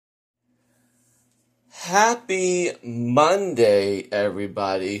Happy Monday,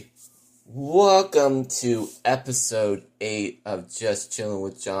 everybody. Welcome to episode 8 of Just Chilling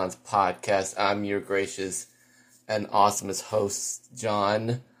with John's podcast. I'm your gracious and awesomest host,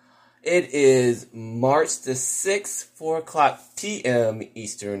 John. It is March the 6th, 4 o'clock p.m.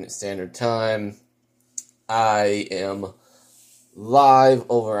 Eastern Standard Time. I am live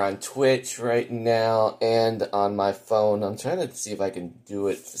over on Twitch right now and on my phone. I'm trying to see if I can do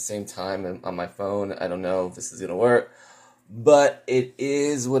it at the same time on my phone. I don't know if this is going to work, but it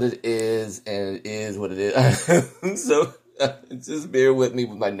is what it is, and it is what it is. So just bear with me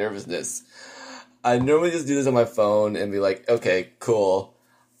with my nervousness. I normally just do this on my phone and be like, okay, cool.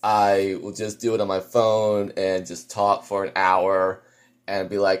 I will just do it on my phone and just talk for an hour and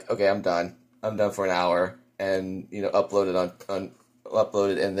be like, okay, I'm done. I'm done for an hour. And, upload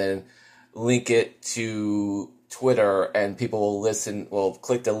it and then link it to Twitter, and people will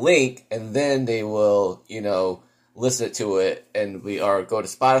click the link, and then they will, listen to it, and go to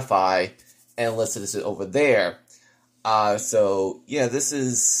Spotify and listen to it over there. This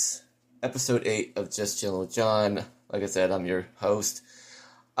is episode 8 of Just Chilling with John. Like I said, I'm your host.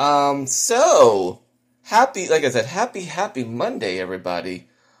 Happy Monday, everybody.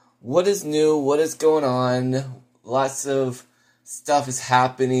 What is new? What is going on? Lots of stuff is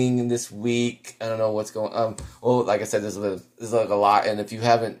happening this week. I don't know what's going on. Well, like I said, there's like a lot. And if you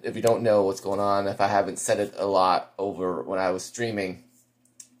don't know what's going on, if I haven't said it a lot over when I was streaming,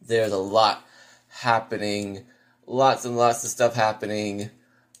 there's a lot happening. Lots and lots of stuff happening.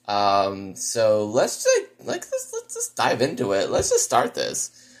 So let's just dive into it. Let's just start this.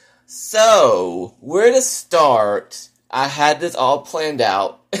 So where to start? I had this all planned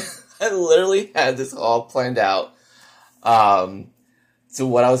out. I literally had this all planned out. To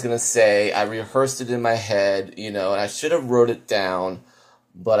what I was going to say. I rehearsed it in my head, and I should have wrote it down,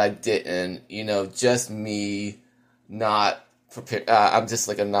 but I didn't. Just me not prepared. I'm just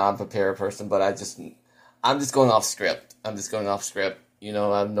like a non-prepared person, but I'm just going off script. I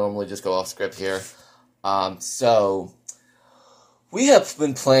normally just go off script here. So we have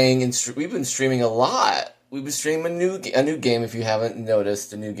been playing and we've been streaming a lot. We've been streaming a new game. If you haven't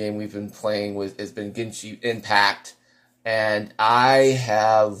noticed, the new game we've been playing has been Genshin Impact, and I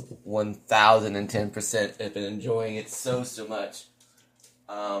have 1010% been enjoying it so much.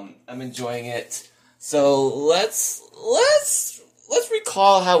 I'm enjoying it. So let's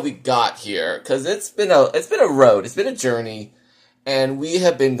recall how we got here, because it's been a road, it's been a journey, and we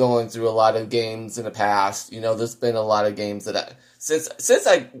have been going through a lot of games in the past. There's been a lot of games that since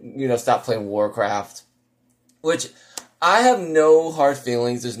I stopped playing Warcraft. Which, I have no hard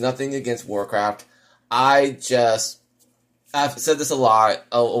feelings. There's nothing against Warcraft. I've said this a lot,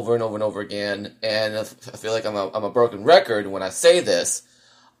 over and over and over again, and I feel like I'm a broken record when I say this.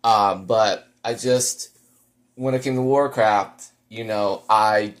 But when it came to Warcraft,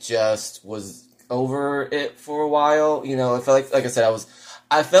 I just was over it for a while. I felt like I said,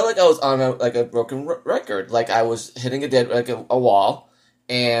 I felt like I was on a broken record. Like I was hitting a wall.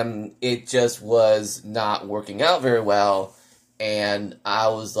 And it just was not working out very well. And I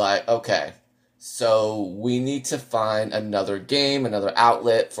was like, okay, so we need to find another game, another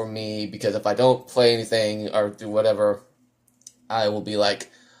outlet for me. Because if I don't play anything or do whatever, I will be like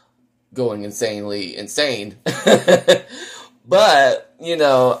going insanely insane. But,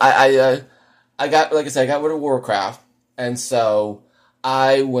 I got rid of Warcraft. And so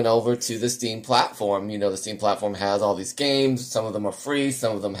I went over to the Steam platform. The Steam platform has all these games. Some of them are free.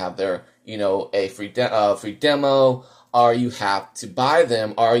 Some of them have their, a free demo. Or you have to buy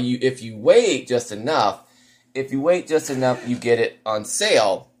them. Or if you wait just enough, you get it on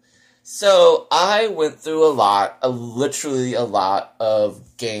sale. So I went through literally a lot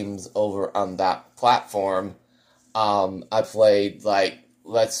of games over on that platform. I played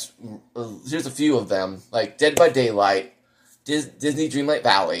here's a few of them, like Dead by Daylight, Disney Dreamlight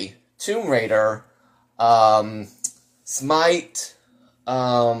Valley, Tomb Raider, Smite,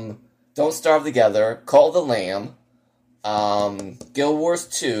 Don't Starve Together, Call of the Lamb, Guild Wars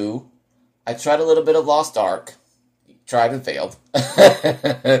 2. I tried a little bit of Lost Ark. Tried and failed.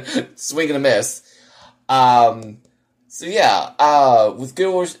 Swing and a miss. With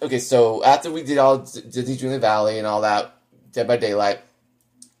Guild Wars... Okay, so after we did all Disney Dreamlight Valley and all that, Dead by Daylight,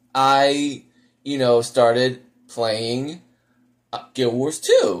 I, started playing Guild Wars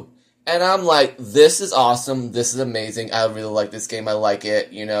 2. And I'm like, this is awesome. This is amazing. I really like this game. I like it.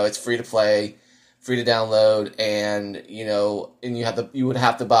 It's free to play, free to download, and, and you would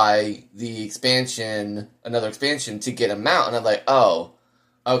have to buy the expansion, another expansion to get them out. And I'm like, oh,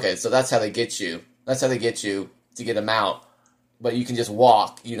 okay, so that's how they get you. That's how they get you to get them out. but you can just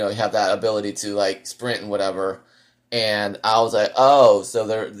walk. You have that ability to like sprint and whatever. And I was like, oh,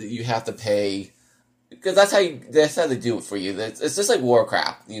 so you have to pay, because that's how they do it for you. It's just like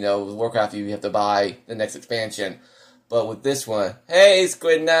Warcraft. With Warcraft you have to buy the next expansion, but with this one, hey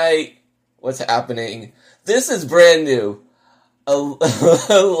Squid Knight, what's happening? This is brand new. A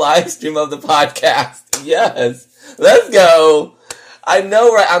live stream of the podcast. Yes, let's go. I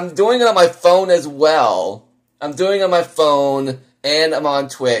know, right? I'm doing it on my phone as well. I'm doing it on my phone, and I'm on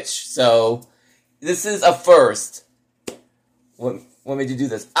Twitch, so this is a first. What made you do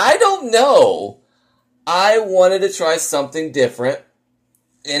this? I don't know. I wanted to try something different,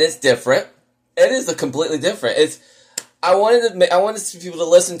 and it's different. It is completely different. I wanted people to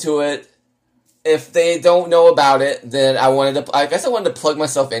listen to it. If they don't know about it, then I guess I wanted to plug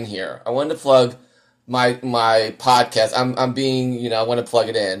myself in here. I wanted to plug my podcast. I'm being, I want to plug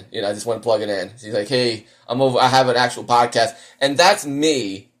it in. I just want to plug it in. She's like, hey, I have an actual podcast, and that's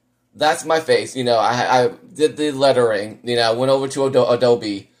me. That's my face. I did the lettering. I went over to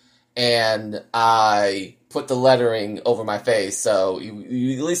Adobe, and I put the lettering over my face, so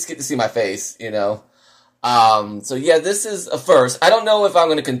you at least get to see my face. So yeah, this is a first. I don't know if I'm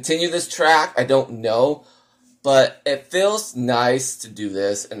going to continue this track. I don't know, but it feels nice to do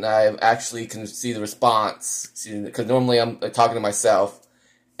this, and I actually can see the response, because normally I'm talking to myself.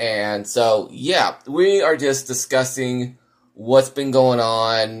 And so, yeah, we are just discussing what's been going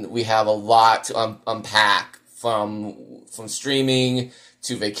on. We have a lot to unpack from streaming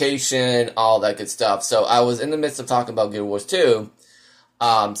to vacation, all that good stuff. So I was in the midst of talking about Guild Wars 2.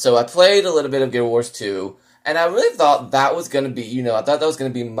 So I played a little bit of Guild Wars 2, and I really thought that was going to be, I thought that was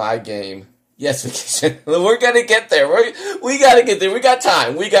going to be my game. Yes, vacation. We're going to get there. We got to get there. We got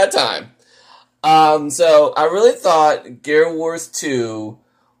time. So I really thought Guild Wars 2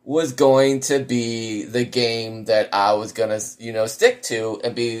 was going to be the game that I was going to, stick to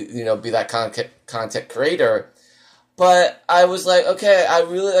and be that content creator. But I was like, okay, I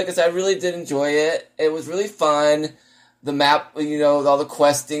really did enjoy it. It was really fun. The map, all the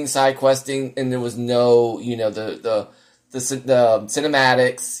questing, side questing, and there was no, the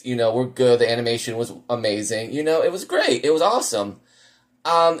cinematics, were good. The animation was amazing. It was great. It was awesome.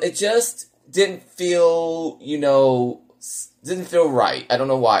 It just didn't feel, right. I don't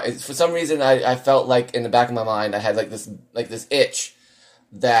know why. For some reason, I felt like in the back of my mind, I had this itch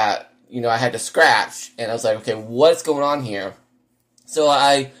that, I had to scratch, and I was like, okay, what's going on here? So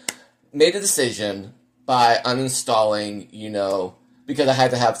I made a decision by uninstalling, because I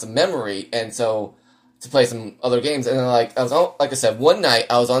had to have some memory, and so to play some other games. And then, like I said, one night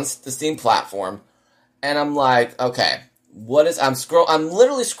I was on the Steam platform, and I'm like, okay, I'm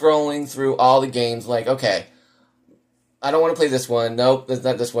literally scrolling through all the games, like, okay, I don't want to play this one. Nope, that's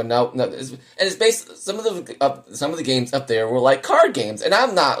not this one. Nope, no. And it's based, some of the games up there were like card games, and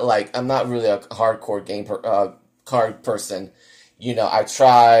I'm not really a hardcore card person. I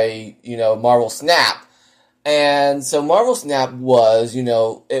try, Marvel Snap. And so Marvel Snap was,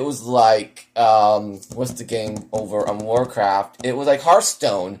 it was like, what's the game over on Warcraft? It was like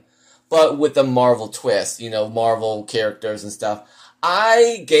Hearthstone, but with a Marvel twist, Marvel characters and stuff.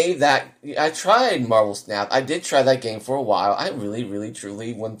 I tried Marvel Snap. I did try that game for a while. I really, really,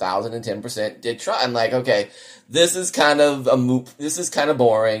 truly 1010% did try. I'm like, okay, this is kind of a moot. This is kind of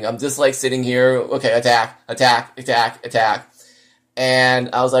boring. I'm just like sitting here, okay, attack.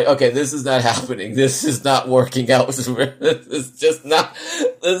 And I was like, okay, this is not happening. This is not working out. This is just not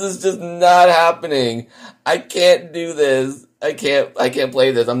happening. I can't do this. I can't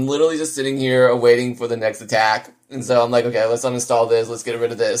play this. I'm literally just sitting here waiting for the next attack. And so I'm like, okay, let's uninstall this. Let's get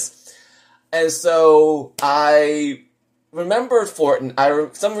rid of this. And so I remembered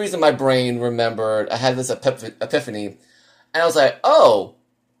Fortnite. Some reason my brain remembered. I had this epiphany. And I was like, oh,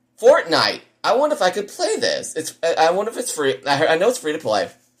 Fortnite. I wonder if I could play this. I wonder if it's free. I know it's free to play.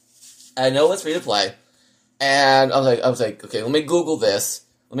 And I was like, okay, let me Google this.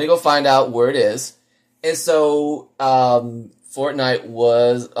 Let me go find out where it is. And so, Fortnite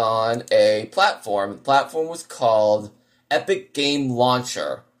was on a platform. The platform was called Epic Game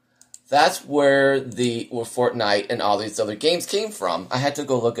Launcher. That's where Fortnite and all these other games came from. I had to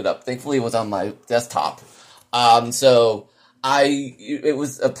go look it up. Thankfully, it was on my desktop. It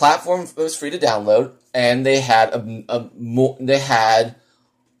was a platform. It was free to download, and they had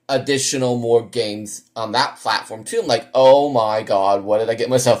additional more games on that platform too. I'm like, oh my god, what did I get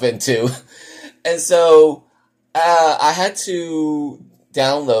myself into? And so I had to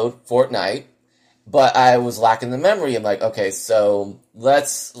download Fortnite, but I was lacking the memory. I'm like, okay, so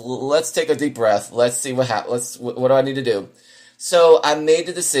let's take a deep breath. Let's see what happens. What do I need to do? So I made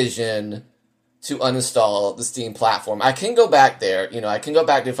the decision to uninstall the Steam platform. I can go back there, I can go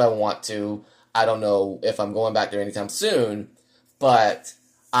back there if I want to. I don't know if I'm going back there anytime soon, but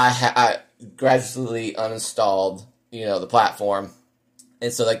I gradually uninstalled, the platform.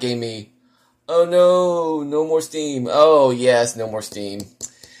 And so that gave me, oh no, no more Steam. Oh yes, no more Steam.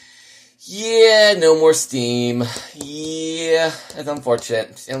 Yeah, no more Steam. Yeah, it's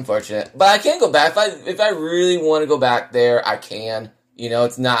unfortunate. But I can go back. If I really want to go back there, I can.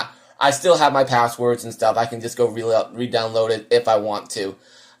 It's not, I still have my passwords and stuff. I can just go re-download it if I want to.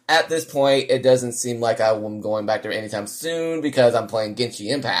 At this point, it doesn't seem like I'm going back there anytime soon because I'm playing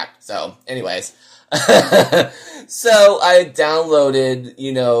Genshin Impact. So, anyways. So, I downloaded,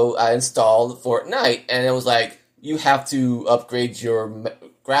 I installed Fortnite, and it was like, you have to upgrade your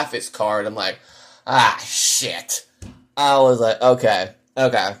graphics card. I'm like, shit. I was like, okay,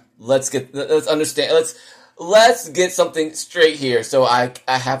 let's get something straight here. So I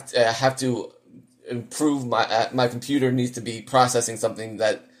have to improve my computer needs to be processing something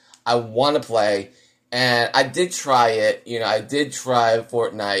that I want to play, and I did try it. I did try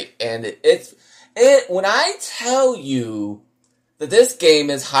Fortnite, and when I tell you that this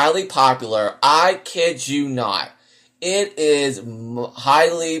game is highly popular, I kid you not. It is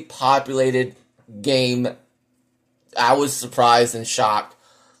highly populated game. I was surprised and shocked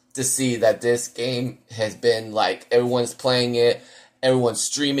to see that this game has been like, everyone's playing it, everyone's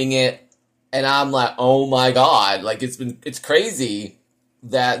streaming it, and I'm like, oh my god, like it's crazy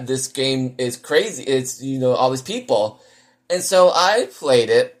that this game is crazy. It's, all these people. And so I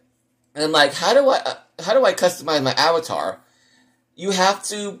played it, and I'm like, how do I customize my avatar? You have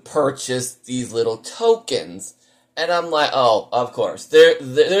to purchase these little tokens. And I'm like, oh, of course.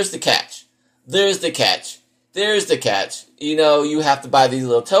 There's the catch. You have to buy these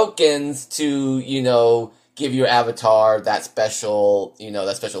little tokens to, give your avatar that special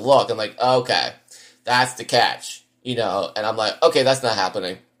look. I'm like, okay, that's the catch, and I'm like, okay, that's not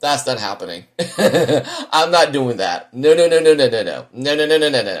happening. I'm not doing that. No.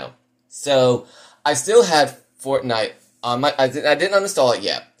 So, I still had Fortnite on I didn't uninstall it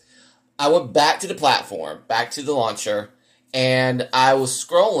yet. I went back to the platform, back to the launcher, and I was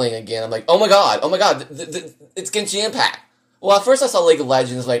scrolling again. I'm like, oh my god, it's Genshin Impact. Well, at first I saw League of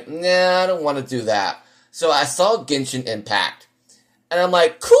Legends, like, nah, I don't want to do that. So I saw Genshin Impact, and I'm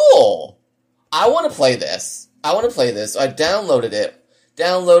like, cool, I want to play this. So I downloaded it,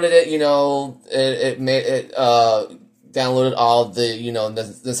 downloaded all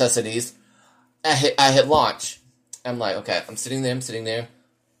the, necessities. I hit launch. I'm like, okay, I'm sitting there.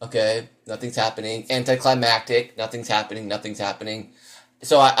 Okay, nothing's happening. Anticlimactic. Nothing's happening.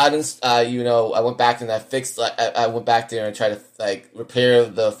 So I went back and I fixed. I went back there and tried to repair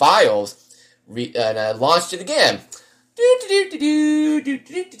the files, and I launched it again.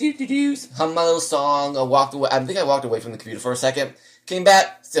 Hum my little song. I walked away. I think I walked away from the computer for a second. Came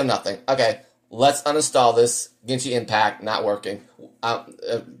back, still nothing. Okay, let's uninstall this. Genshin Impact not working.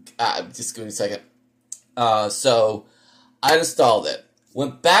 Just give me a second. So I installed it.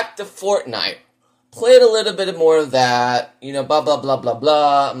 Went back to Fortnite, played a little bit more of that, blah, blah, blah, blah,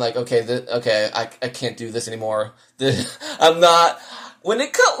 blah. I'm like, okay, I can't do this anymore. I'm not, when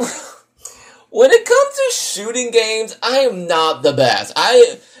it comes to shooting games, I am not the best.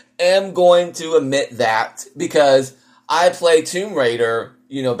 I am going to admit that, because I played Tomb Raider,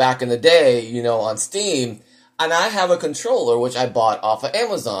 back in the day, on Steam, and I have a controller, which I bought off of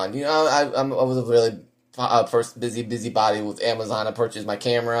Amazon. I was a really first busybody with Amazon. I purchased my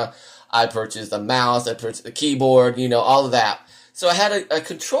camera, I purchased a mouse, I purchased a keyboard, all of that. So I had a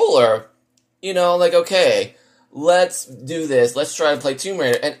controller, like, okay, let's do this. Let's try to play Tomb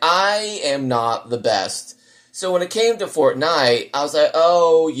Raider. And I am not the best. So when it came to Fortnite, I was like,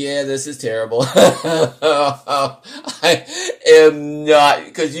 oh yeah, this is terrible. I am not,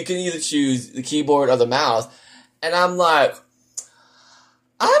 because you can either choose the keyboard or the mouse. And I'm like,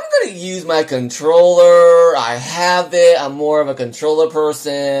 I'm gonna use my controller. I have it. I'm more of a controller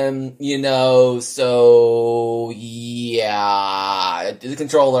person, so yeah, the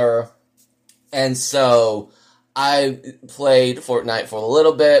controller. And so I played Fortnite for a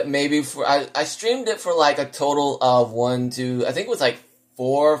little bit, I streamed it for like a total of I think it was like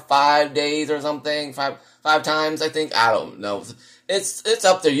 4 or 5 days or something, five times, I think. I don't know. It's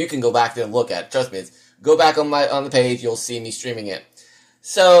up there. You can go back there and look at it. Trust me. Go back on the page. You'll see me streaming it.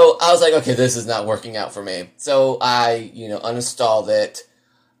 So I was like, okay, this is not working out for me. So I, uninstalled it,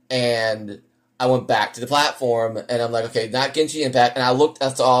 and I went back to the platform, and I'm like, okay, not Genshin Impact. And I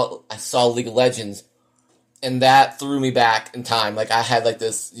saw League of Legends, and that threw me back in time. Like, I had like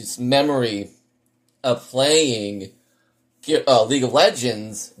this memory of playing League of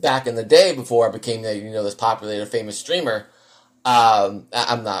Legends back in the day before I became this popular, famous streamer. I'm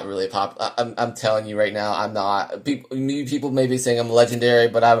not really I'm telling you right now, I'm not. People may be saying I'm legendary,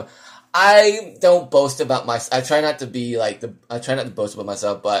 but I don't boast about I try not to be I try not to boast about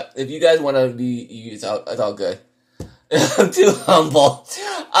myself. But if you guys want to be, it's all good. I'm too humble.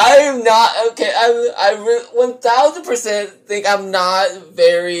 I'm not okay. I 1000% think I'm not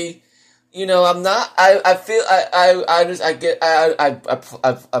very. I'm not. I feel. I just. I get. I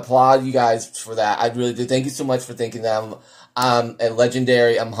applaud you guys for that. I really do. Thank you so much for thinking that I'm a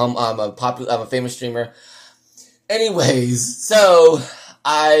legendary. I'm a popular. I'm a famous streamer. Anyways, so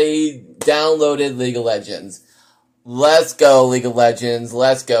I downloaded League of Legends. Let's go, League of Legends.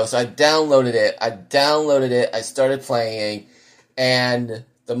 Let's go. So I downloaded it. I started playing, and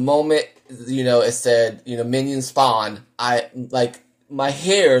the moment it said minions spawn, my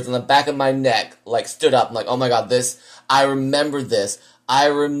hairs on the back of my neck stood up. I'm like, oh my god, I remember this. I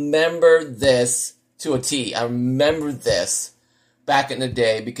remember this to a T. I remember this back in the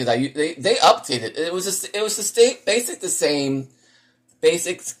day because they updated. It was the same.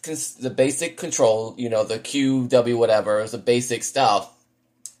 The basic control, the QW whatever, it was the basic stuff.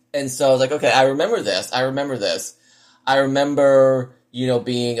 And so I was like, okay, I remember this. I remember,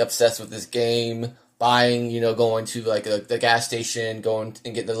 being obsessed with this game, buying, going to the gas station, going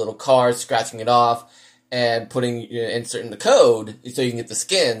and getting the little card, scratching it off, and putting, inserting the code so you can get the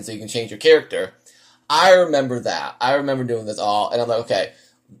skin, so you can change your character. I remember that. I remember doing this all, and I'm like, okay.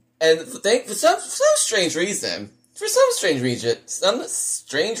 And for some strange reason,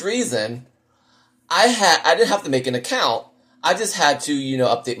 I didn't have to make an account. I just had to,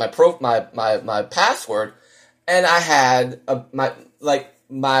 update my password, and I had my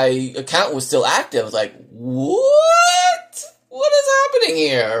account was still active. I was like, what? What is happening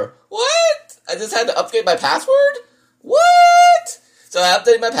here? What? I just had to update my password? What? So I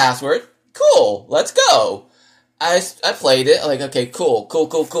updated my password. Cool. Let's go. I played it. I'm like, okay,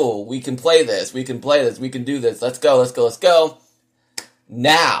 cool. We can play this. We can do this. Let's go.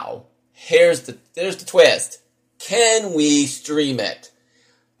 Now, there's the twist. Can we stream it?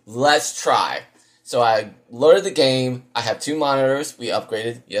 Let's try. So I loaded the game. I have 2 monitors. We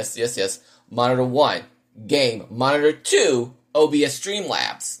upgraded. Yes. Monitor 1, game. Monitor 2, OBS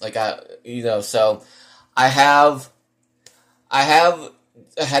Streamlabs. So I had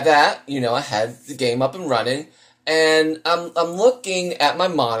that. I had the game up and running. And I'm looking at my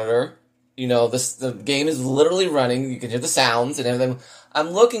monitor. The game is literally running. You can hear the sounds and everything.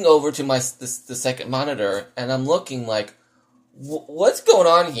 I'm looking over to the second monitor, and I'm looking like, what's going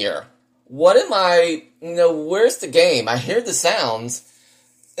on here? What am I? Where's the game? I hear the sounds,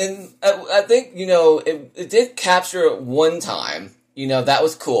 and I think it did capture it one time. That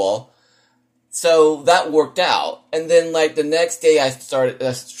was cool. So that worked out. And then the next day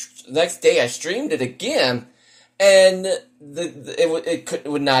I streamed it again. And it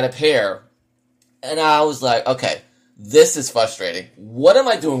would not appear. And I was like, okay, this is frustrating. What am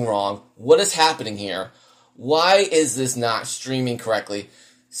I doing wrong? What is happening here? Why is this not streaming correctly?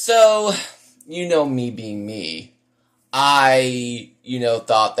 So, me being me, I,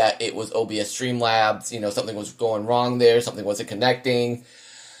 thought that it was OBS Streamlabs, something was going wrong there, something wasn't connecting.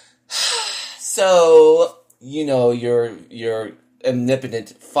 So, your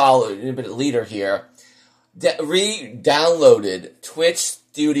omnipotent leader here, re-downloaded Twitch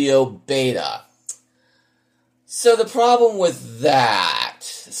Studio Beta. So the problem with that,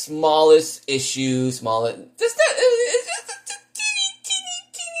 smallest issue, small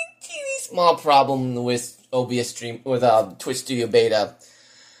problem with Twitch Studio Beta.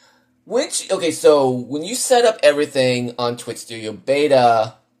 So when you set up everything on Twitch Studio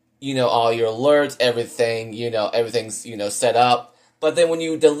Beta, all your alerts, everything, everything's, set up. But then when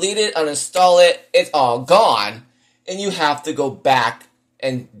you delete it, uninstall it, it's all gone. And you have to go back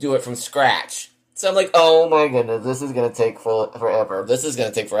and do it from scratch. So I'm like, oh my goodness, this is going to take forever.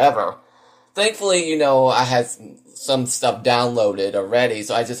 Thankfully, I had some stuff downloaded already,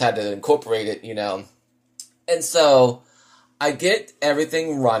 so I just had to incorporate it, And so I get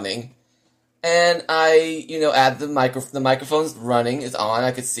everything running. And I, add the microphone's running, it's on,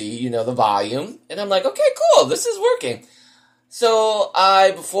 I could see, the volume. And I'm like, okay, cool, this is working. So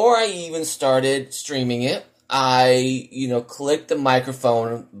before I even started streaming it, I, clicked the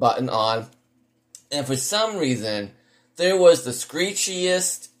microphone button on, and for some reason, there was the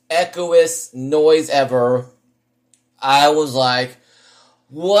screechiest, echoiest noise ever. I was like,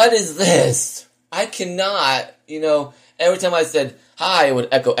 what is this? I cannot, every time I said hi, it would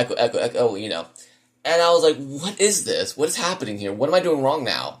echo, And I was like, what is this? What is happening here? What am I doing wrong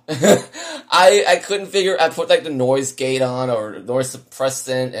now? I couldn't figure, I put like the noise gate on or noise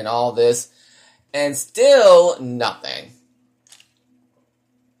suppressant and all this, and still nothing.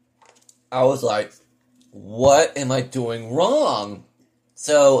 I was like, what am I doing wrong?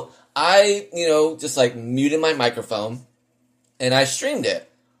 So I, just like muted my microphone and I streamed it.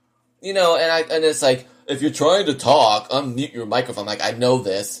 And it's like, if you're trying to talk, unmute your microphone. Like, I know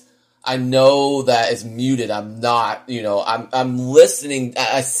this. I know that it's muted. I'm not, I'm listening.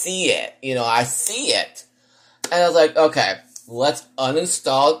 I see it. I see it. And I was like, okay, let's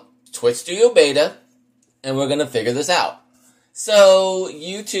uninstall Twitch Studio Beta and we're going to figure this out. So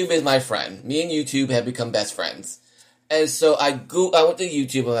YouTube is my friend. Me and YouTube have become best friends. And so I went to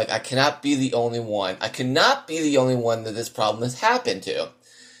YouTube. I'm like, I cannot be the only one. I cannot be the only one that this problem has happened to.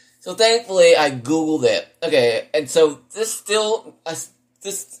 So thankfully, I Googled it. Okay, and so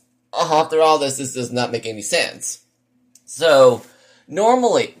after all this does not make any sense. So,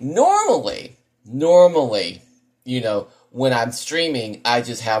 normally, when I'm streaming, I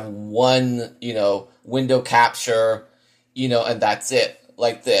just have one, window capture, and that's it.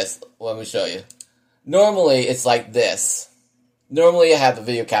 Like this. Let me show you. Normally, it's like this. Normally, I have the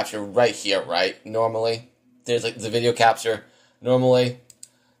video capture right here, right? Normally. There's like the video capture. Normally.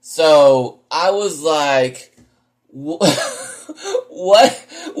 So, I was like, what?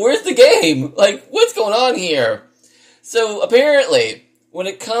 Where's the game? Like, what's going on here? So, apparently, when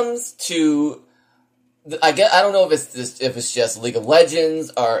it comes to, I don't know if it's just League of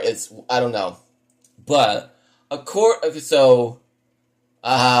Legends, or I don't know. But, the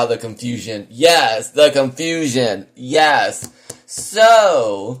confusion. Yes, the confusion. Yes.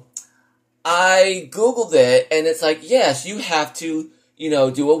 So, I Googled it, and it's like, yes, you have to,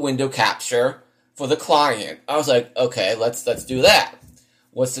 do a window capture for the client. I was like, okay, let's do that.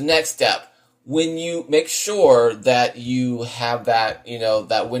 What's the next step? When you make sure that you have that,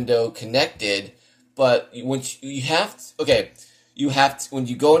 that window connected, but when you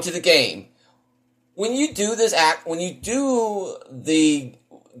go into the game, when you do the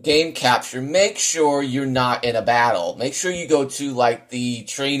game capture, make sure you're not in a battle. Make sure you go to like the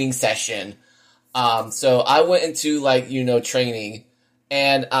training session. So I went into training.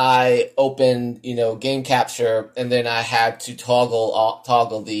 And I opened, game capture, and then I had to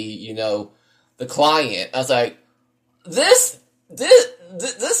toggle the, the client. I was like, this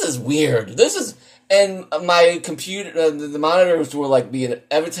is weird. And my computer, the monitors were like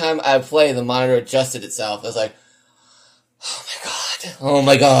every time I play, the monitor adjusted itself. I was like, oh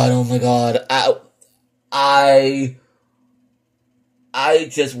my god. I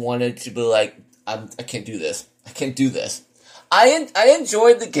just wanted to be like, I can't do this. I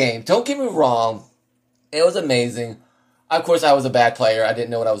enjoyed the game. Don't get me wrong. It was amazing. Of course, I was a bad player. I didn't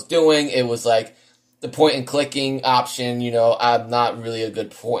know what I was doing. It was like the point and clicking option. I'm not really a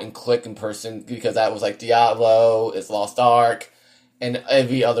good point and clicking person because that was like Diablo, it's Lost Ark, and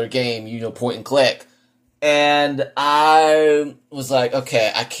every other game, point and click. And I was like,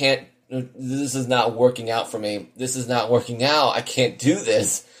 okay, I can't, this is not working out for me. This is not working out. I can't do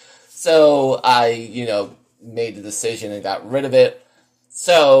this. So I, made the decision and got rid of it.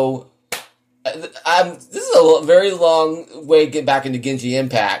 So, this is a very long way to get back into Genshin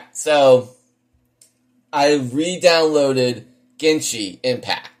Impact. So, I re-downloaded Genshin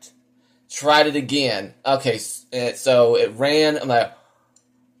Impact. Tried it again. Okay, so it ran. I'm like,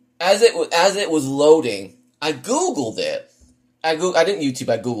 as it was loading, I Googled it. I didn't YouTube,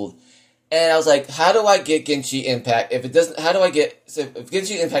 I Googled. And I was like, how do I get Genshin Impact? If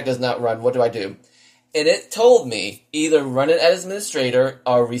Genshin Impact does not run, what do I do? And it told me, either run it as administrator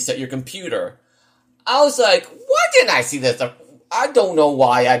or reset your computer. I was like, why didn't I see this? I don't know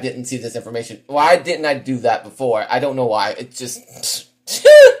why I didn't see this information. Why didn't I do that before? I don't know why. It just,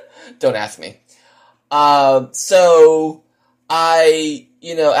 don't ask me. So, I,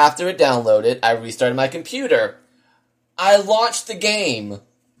 after it downloaded, I restarted my computer. I launched the game.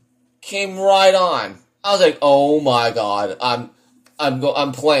 Came right on. I was like, oh my god, I'm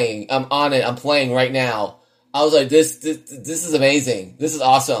playing. I'm on it. I'm playing right now. I was like, this is amazing. This is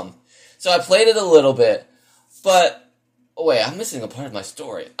awesome. So I played it a little bit, but wait, I'm missing a part of my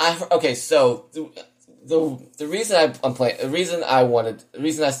story. So the reason I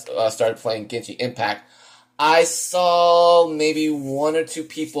started playing Genshin Impact, I saw maybe one or two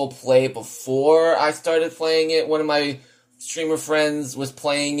people play before I started playing it. One of my streamer friends was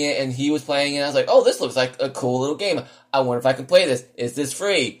playing it, and he was playing it. I was like, oh, this looks like a cool little game. I wonder if I can play this. Is this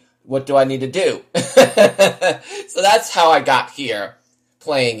free? What do I need to do? So that's how I got here,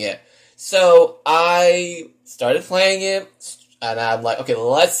 playing it. So I started playing it, and I'm like, okay,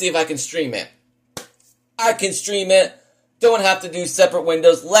 let's see if I can stream it. I can stream it. Don't have to do separate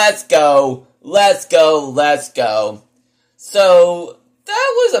windows. Let's go. Let's go. Let's go. So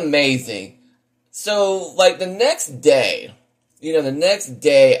that was amazing. So like the next day, the next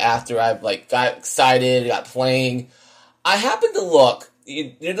day after I like got excited, got playing, I happened to look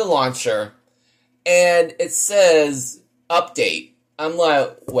near the launcher and it says update. I'm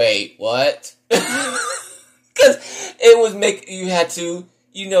like, wait, what? Because it was you had to,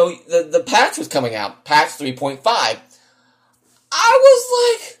 the patch was coming out, patch 3.5. I was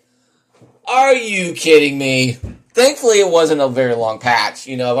like, are you kidding me? Thankfully, it wasn't a very long patch.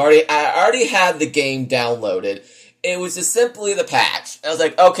 I already had the game downloaded. It was just simply the patch. I was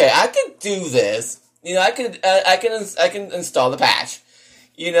like, okay, I can do this. I can install the patch.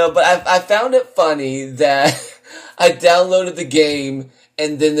 But I found it funny that I downloaded the game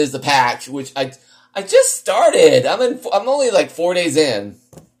and then there's the patch, which I just started. I'm only like 4 days in.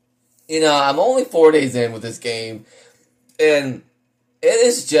 I'm only 4 days in with this game, and it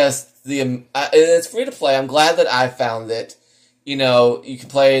is just it's free to play. I'm glad that I found it. You can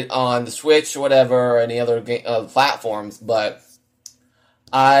play it on the Switch or whatever, or any other platforms, but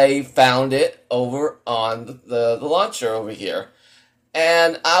I found it over on the launcher over here.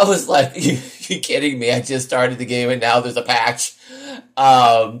 And I was like, you kidding me? I just started the game and now there's a patch.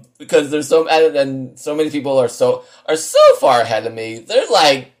 Because there's so many people are so far ahead of me. They're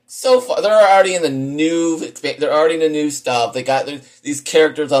like, so far, they're already in the new stuff. They got these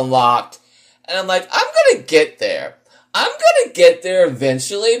characters unlocked. And I'm like, I'm gonna get there. I'm gonna get there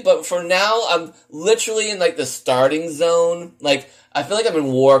eventually, but for now, I'm literally in like the starting zone. Like, I feel like I'm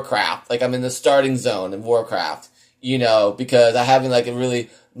in Warcraft. Like, I'm in the starting zone in Warcraft. Because I haven't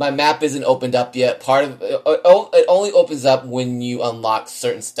my map isn't opened up yet. Part of it only opens up when you unlock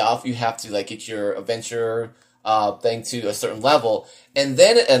certain stuff. You have to get your adventure thing to a certain level, and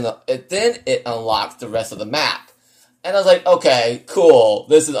then it unlocks the rest of the map. And I was like, okay, cool,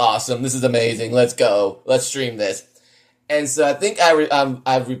 this is awesome, this is amazing, let's go, let's stream this. And so I think I'm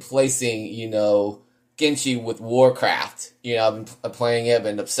replacing Genshin with Warcraft. I've been playing it,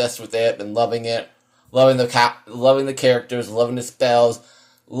 been obsessed with it, been loving it. Loving the characters, loving the spells,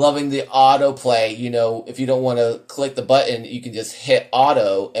 loving the autoplay. If you don't want to click the button, you can just hit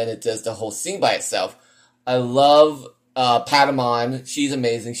auto, and it does the whole scene by itself. I love Patamon. She's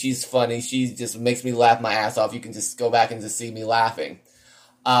amazing. She's funny. She just makes me laugh my ass off. You can just go back and just see me laughing.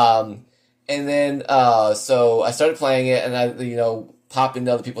 And then so I started playing it, and I pop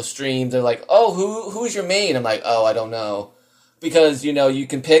into other people's streams. They're like, "Oh, who's your main?" I'm like, "Oh, I don't know." Because, you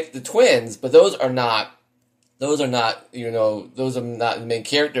can pick the twins, but those are not the main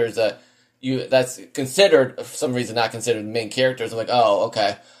characters that's considered, for some reason, not considered the main characters. I'm like, oh,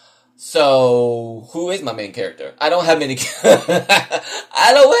 okay. So, who is my main character? I don't have many,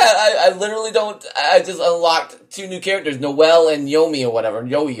 I literally don't, I just unlocked 2 new characters, Noelle and Yomi or whatever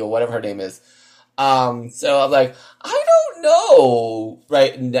her name is. So I'm like, I don't know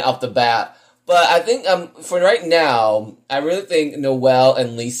right off the bat. But I think for right now, I really think Noelle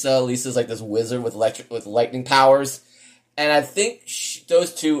and Lisa. Lisa's like this wizard with lightning powers, and I think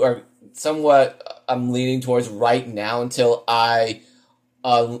those two are somewhat. I'm leaning towards right now until I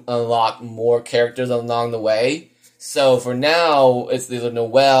unlock more characters along the way. So for now, it's either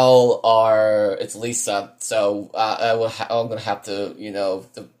Noelle or it's Lisa. So I'm gonna have to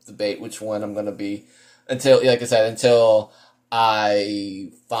debate which one I'm gonna be until I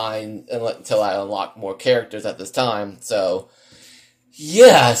unlock more characters at this time. So,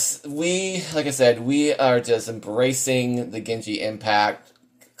 yes, we are just embracing the Genshin Impact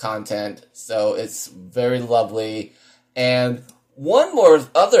content. So it's very lovely. And one more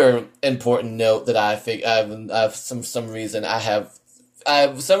other important note that for some reason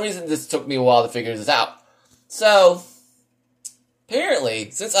this took me a while to figure this out. So,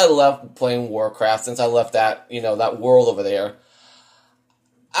 apparently, since I left playing Warcraft, since I left that, that world over there,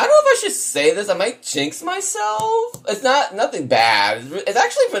 I don't know if I should say this, I might jinx myself. It's nothing bad. It's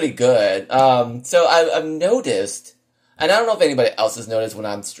actually pretty good. So I've noticed, and I don't know if anybody else has noticed when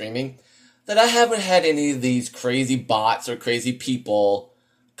I'm streaming, that I haven't had any of these crazy bots or crazy people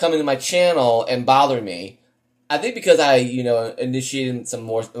come into my channel and bother me. I think because I, initiated some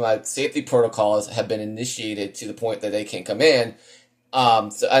more, my safety protocols have been initiated to the point that they can't come in.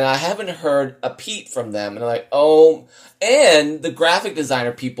 And I haven't heard a peep from them, and I'm like, oh, and the graphic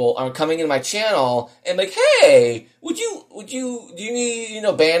designer people are coming into my channel and like, hey, do you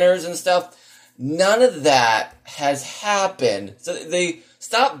need, banners and stuff? None of that has happened. So they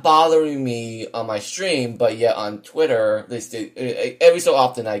stopped bothering me on my stream, but yet on Twitter, every so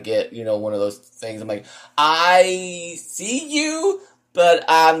often I get, one of those things. I'm like, I see you, but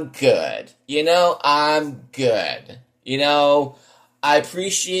I'm good. I'm good. I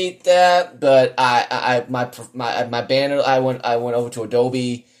appreciate that, but my banner, I went over to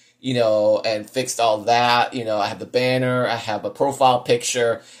Adobe, and fixed all that. I have the banner, I have a profile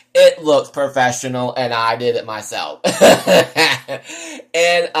picture. It looks professional, and I did it myself.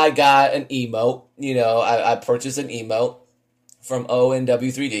 And I got an emote. I purchased an emote from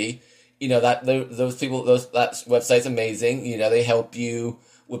ONW3D. That website's amazing. They help you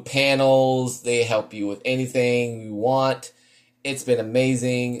with panels, they help you with anything you want. It's been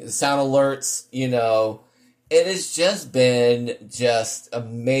amazing. Sound alerts, it has just been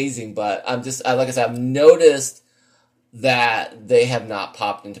amazing. But like I said, I've noticed that they have not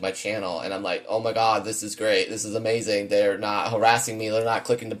popped into my channel, and I'm like, oh my god, this is great. This is amazing. They're not harassing me. They're not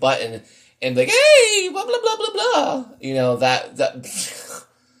clicking the button and like, hey, blah blah blah blah blah.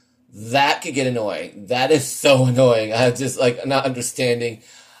 That could get annoying. That is so annoying. I'm just not understanding.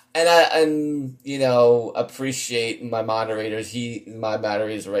 And I appreciate my moderators. My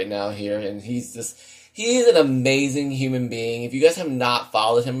moderator is right now here, and he's an amazing human being. If you guys have not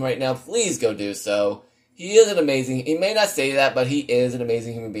followed him right now, please go do so. He is he may not say that, but he is an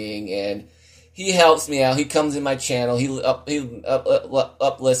amazing human being, and he helps me out. He comes in my channel. He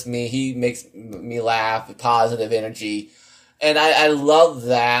uplifts me. He makes me laugh with positive energy. And I love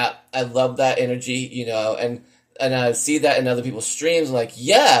that. I love that energy, and I see that in other people's streams. I'm like,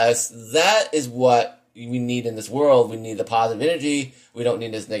 yes, that is what we need in this world. We need the positive energy. We don't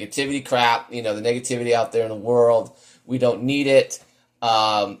need this negativity crap. The negativity out there in the world. We don't need it.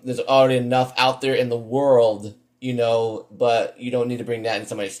 There's already enough out there in the world, but you don't need to bring that in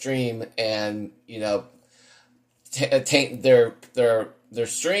somebody's stream and, taint their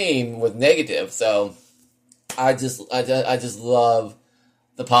stream with negative. So I just love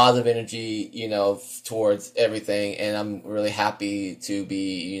the positive energy, towards everything, and I'm really happy to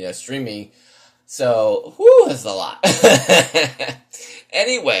be, streaming. So, that's a lot.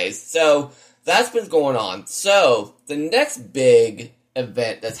 Anyways, so that's been going on. So, the next big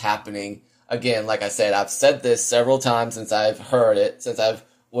event that's happening, again, like I said, I've said this several times since I've heard it, since I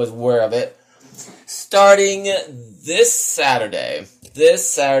was aware of it. Starting this Saturday,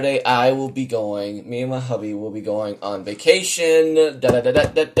 I will be going, me and my hubby will be going on vacation.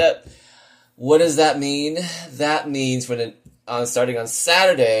 What does that mean? That means starting on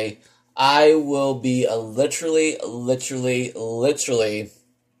Saturday, I will be literally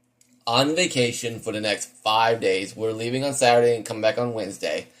on vacation for the next 5 days. We're leaving on Saturday and come back on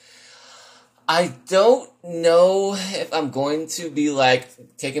Wednesday. I don't know if I'm going to be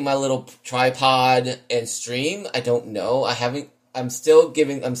taking my little tripod and stream. I don't know. I'm still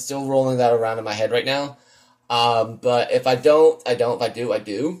rolling that around in my head right now. But if I don't. If I do, I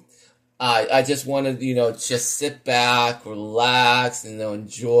do. I just want to, just sit back, relax, and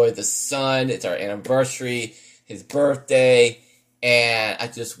enjoy the sun. It's our anniversary, his birthday, and I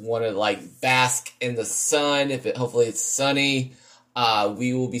just want to bask in the sun. Hopefully it's sunny.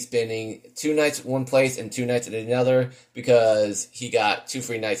 We will be spending 2 nights at one place and 2 nights at another because he got 2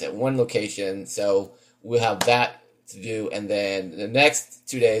 free nights at one location. So we'll have that to do, and then the next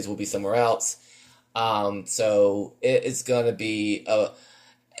 2 days will be somewhere else. So it's gonna be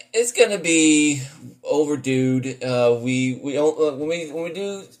overdue. We don't, when we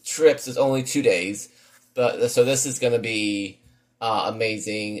do trips, it's only 2 days, but so this is gonna be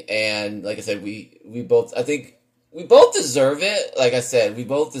amazing. And like I said, we both deserve it. Like I said, we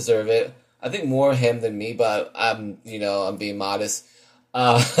both deserve it. I think more him than me, but I'm being modest.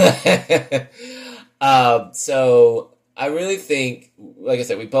 So I really think, like I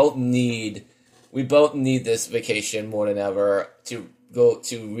said, we both need this vacation more than ever to go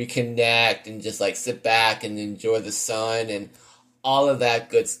to reconnect and just sit back and enjoy the sun and all of that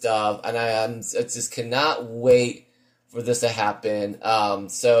good stuff. And I just cannot wait for this to happen.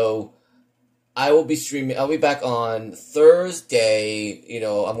 So I will be streaming. I'll be back on Thursday.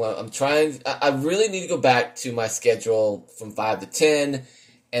 I really need to go back to my schedule from 5 to 10.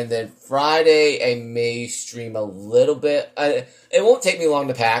 And then Friday, I may stream a little bit. It won't take me long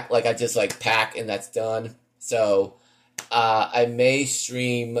to pack. I just pack and that's done. So I may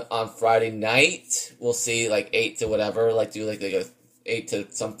stream on Friday night. We'll see, 8 to whatever. Do a 8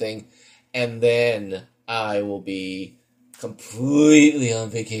 to something. And then I will be completely on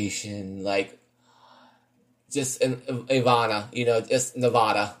vacation. Just in Ivana, just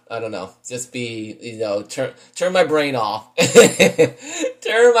Nevada. I don't know. Just be, turn my brain off.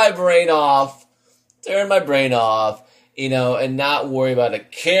 Turn my brain off, and not worry about a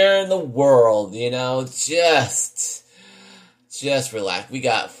care in the world, just relax. We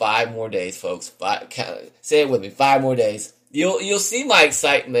got 5 more days, folks. Say it with me, 5 more days. You'll see my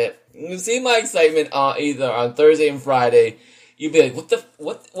excitement. You'll see my excitement either on Thursday and Friday. You'll be like,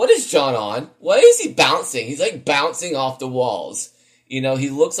 what is John on? Why is he bouncing? He's like bouncing off the walls. You know, he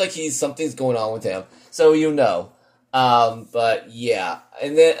looks like something's going on with him. So you know. But yeah.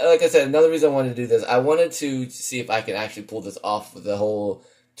 And then, like I said, another reason I wanted to do this, I wanted to see if I can actually pull this off with the whole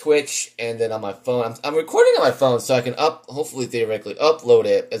Twitch and then on my phone. I'm recording on my phone so I can hopefully theoretically upload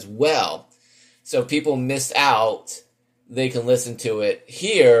it as well. So if people missed out, they can listen to it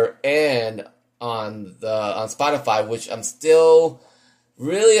here and on Spotify, which I'm still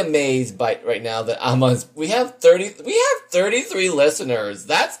really amazed by right now that I'm on. We have 33 listeners.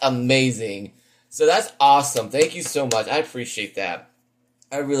 That's amazing. So that's awesome. Thank you so much. I appreciate that.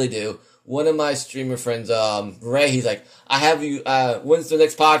 I really do. One of my streamer friends, Ray, he's like, I have you, when's the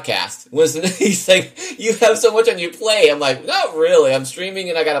next podcast? He's like, you have so much on your plate. I'm like, not really. I'm streaming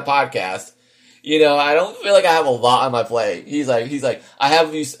and I got a podcast. You know, I don't feel like I have a lot on my plate. He's like,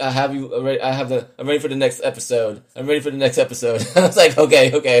 I'm ready for the next episode. I was like,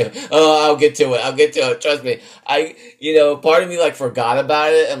 okay. I'll get to it. Trust me. Part of me like forgot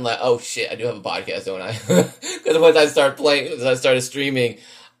about it. I'm like, oh shit, I do have a podcast, don't I? Because once I started streaming,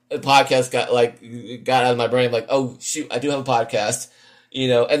 the podcast got out of my brain. I'm like, oh shoot, I do have a podcast. You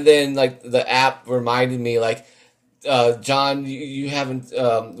know, and then like the app reminded me like, John, you haven't,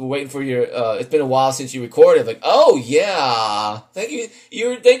 waiting for your, it's been a while since you recorded. Like, oh yeah, thank you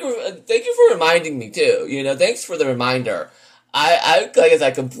for reminding me too. You know, thanks for the reminder. I guess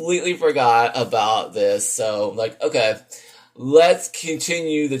I completely forgot about this. So like, okay, let's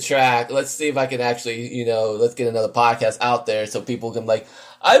continue the track. Let's see if I can actually, let's get another podcast out there so people can like,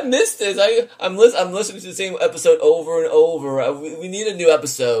 I missed this. I'm listening to the same episode over and over. We need a new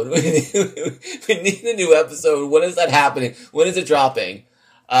episode. We need a new episode. When is that happening? When is it dropping?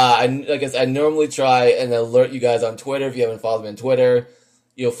 I normally try and alert you guys on Twitter. If you haven't followed me on Twitter,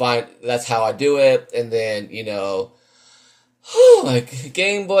 you'll find that's how I do it. And then, like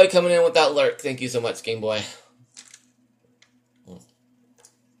Game Boy coming in with that lurk. Thank you so much, Game Boy.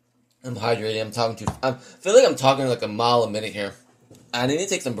 I'm hydrated. I feel like I'm talking like a mile a minute here. I need to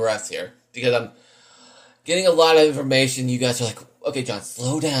take some breaths here because I'm getting a lot of information. You guys are like, okay, John,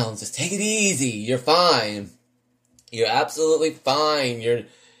 slow down. Just take it easy. You're fine. You're absolutely fine. You're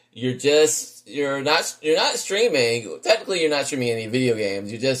not streaming. Technically, you're not streaming any video games.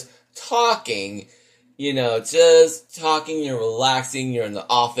 You're just talking. You're relaxing. You're in the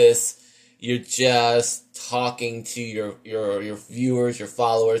office. You're just talking to your viewers, your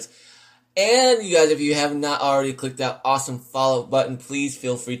followers. And you guys, if you have not already clicked that awesome follow button, please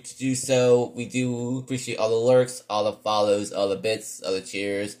feel free to do so. We do appreciate all the lurks, all the follows, all the bits, all the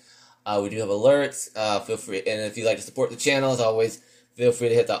cheers. We do have alerts. Feel free, and if you'd like to support the channel, as always, feel free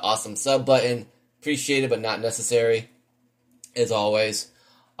to hit that awesome sub button. Appreciate it, but not necessary, as always.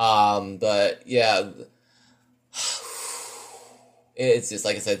 But yeah, it's just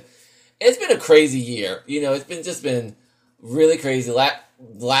like I said, it's been a crazy year. It's been really crazy.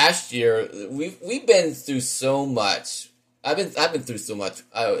 Last year, we've been through so much. I've been through so much.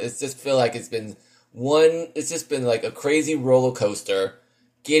 It's just feel like it's been like a crazy roller coaster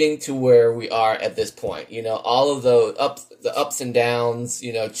getting to where we are at this point. All of the ups and downs,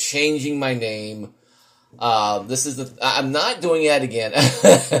 changing my name. I'm not doing that again.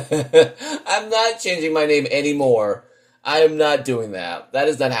 I'm not changing my name anymore. I am not doing that. That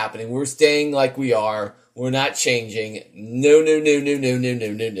is not happening. We're staying like we are. We're not changing. No.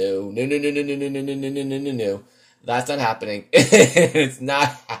 That's not happening. It's not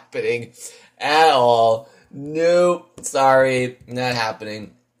happening at all. Nope. Sorry. Not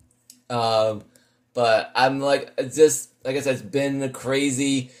happening. But I'm like I said, it's been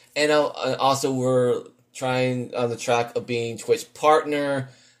crazy. And also we're trying on the track of being Twitch partner.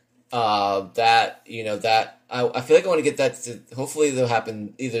 I feel like I want to get that to, hopefully it'll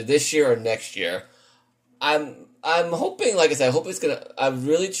happen either this year or next year. I'm hoping, like I said, I hope it's gonna, I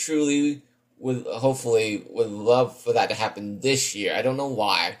really truly would love for that to happen this year. I don't know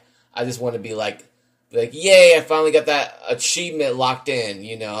why. I just want to be like, yay, I finally got that achievement locked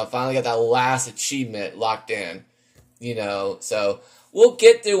in, I finally got that last achievement locked in, so we'll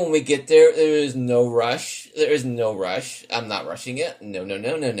get there when we get there. There is no rush. I'm not rushing it.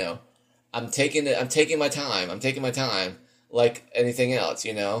 No. I'm taking my time like anything else,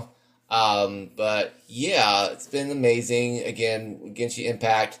 But yeah, it's been amazing. Again, Genshin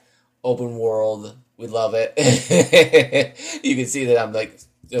Impact, open world. We love it. You can see that I'm like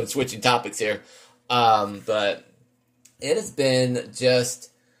switching topics here. But it has been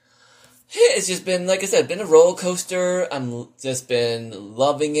just it's just been, like I said, been a roller coaster. I'm just been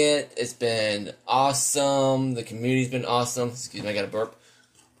loving it. It's been awesome. The community's been awesome. Excuse me, I got a burp.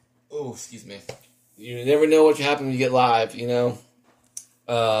 Oh, excuse me. You never know what happens when you get live, you know?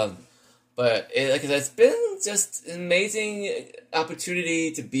 But like I said, it's been just an amazing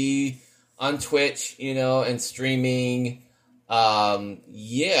opportunity to be on Twitch, you know, and streaming.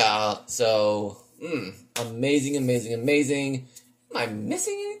 Yeah, so, amazing. Am I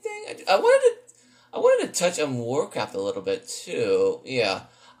missing anything? I wanted to touch on Warcraft a little bit too. Yeah.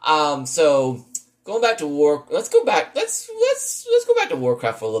 So going back to let's go back to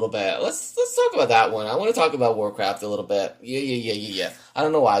Warcraft for a little bit. Let's talk about that one. I want to talk about Warcraft a little bit. Yeah. I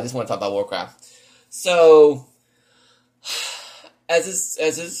don't know why. I just want to talk about Warcraft. So, as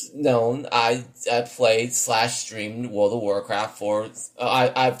is known, I played / streamed World of Warcraft for.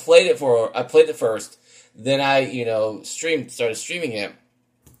 I played it first. Then I started streaming it,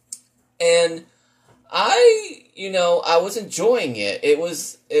 and I was enjoying it. It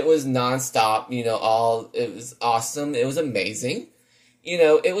was nonstop. It was awesome. It was amazing.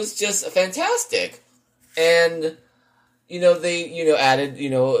 It was just fantastic, and. They, added,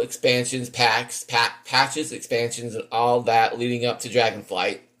 expansions, patches, expansions, and all that leading up to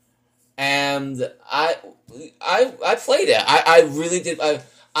Dragonflight. And I played it. I really did.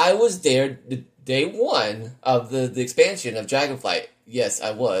 I was there the day one of the expansion of Dragonflight. Yes,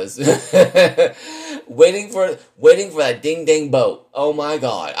 I was. waiting for that ding dang boat. Oh my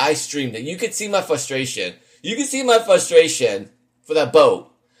god. I streamed it. You could see my frustration. For that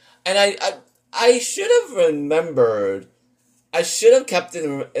boat. And I should have remembered. I should have kept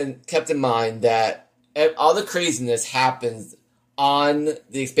in mind that all the craziness happens on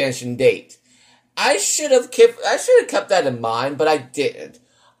the expansion date. I should have kept that in mind, but I didn't.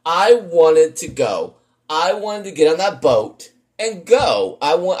 I wanted to go. I wanted to get on that boat and go.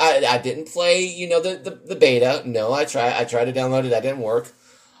 I didn't play, the beta. No, I tried to download it. That didn't work.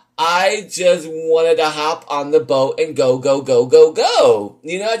 I just wanted to hop on the boat and go. I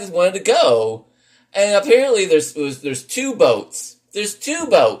just wanted to go. And apparently there's two boats. There's two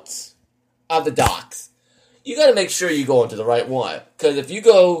boats of the docks. You gotta make sure you go into the right one. Because if you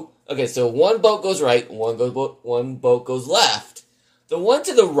go... Okay, so one boat goes right, one boat goes left. The one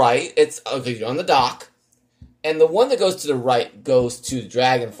to the right, you're on the dock. And the one that goes to the right goes to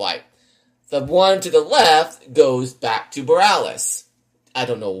Dragonflight. The one to the left goes back to Boralus. I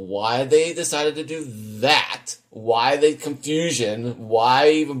don't know why they decided to do that. Why the confusion? Why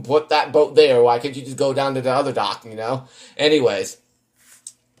even put that boat there? Why can't you just go down to the other dock, Anyways.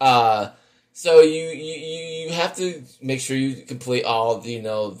 So you have to make sure you complete all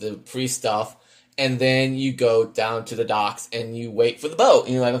the pre-stuff, and then you go down to the docks and you wait for the boat.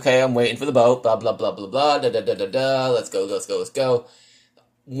 And you're like, okay, I'm waiting for the boat, blah, blah, blah, blah, blah, da, let's go.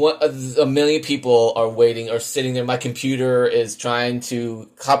 A million people are waiting or sitting there. My computer is trying to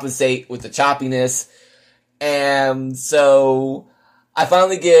compensate with the choppiness. And so I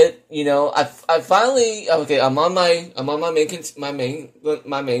finally get, I'm on my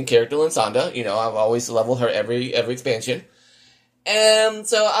main character, Linsanda. I've always leveled her every expansion. And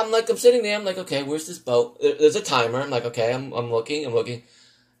so I'm sitting there, I'm like, okay, where's this boat? There's a timer. I'm like, okay, I'm looking.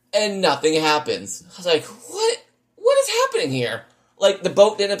 And nothing happens. I was like, what is happening here? Like, the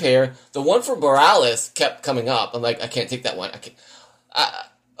boat didn't appear. The one for Boralus kept coming up. I'm like, I can't take that one.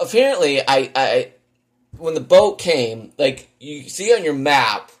 Apparently, when the boat came, you see on your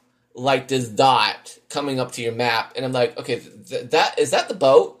map, this dot coming up to your map, and I'm like, okay, is that the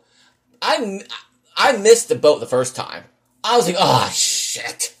boat? I missed the boat the first time. I was like, oh,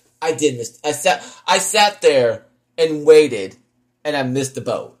 shit. I did miss. I sat there and waited, and I missed the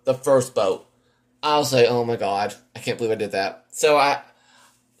boat. The first boat. I was like, oh my god, I can't believe I did that. So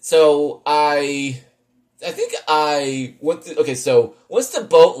I think I went through, okay, so once the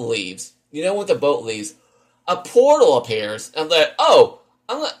boat leaves, a portal appears, and I'm like, oh,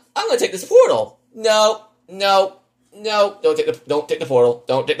 I'm gonna take this portal. No, don't take the portal.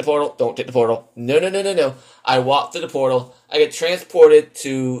 No. I walk through the portal, I get transported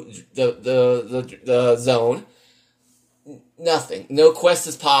to the zone. Nothing. No quest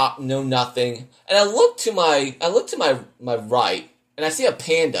is popped, no nothing. And I look to my right, and I see a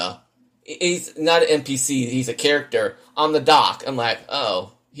panda. He's not an NPC, he's a character on the dock. I'm like,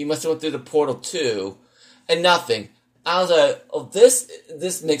 oh, he must have went through the portal too. And nothing. I was like, oh, this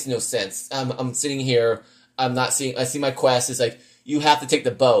makes no sense. I'm sitting here, I see my quest, it's like, you have to take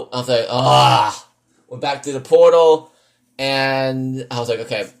the boat. I was like, went back to the portal, and I was like,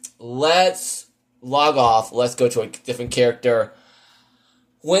 okay, let's log off, let's go to a different character.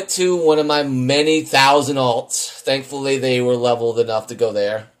 Went to one of my many thousand alts. Thankfully, they were leveled enough to go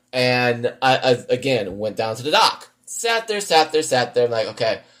there. And I again went down to the dock. Sat there. I'm like,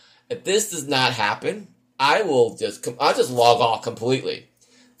 okay, if this does not happen, I'll just log off completely.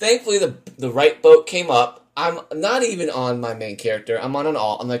 Thankfully, the right boat came up. I'm not even on my main character. I'm on an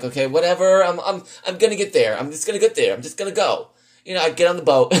alt. I'm like, okay, whatever. I'm gonna get there. I'm just gonna get there. I'm just gonna go. I get on the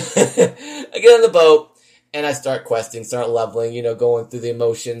boat. And I start questing, start leveling. Going through the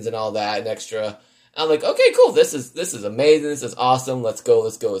emotions and all that and extra. I'm like, okay, cool. This is amazing. This is awesome. Let's go.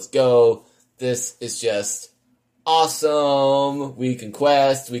 This is just awesome. We can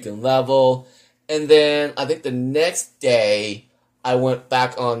quest. We can level. And then I think the next day I went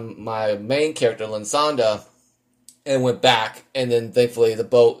back on my main character, Lansanda, and went back. And then thankfully the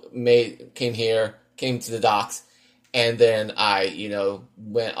boat came to the docks. And then I,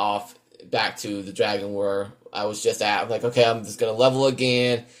 went off back to the dragon where I was just at. I'm like, okay, I'm just going to level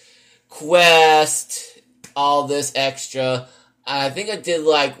again. Quest, all this extra. I think I did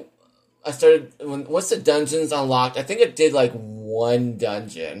once the dungeons unlocked, I think I did one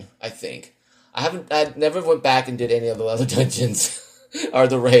dungeon, I think. I never went back and did any of the other dungeons, or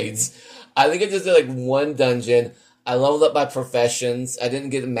the raids. I think I just did one dungeon. I leveled up my professions. I didn't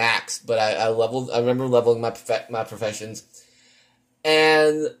get a max, but I remember leveling my professions.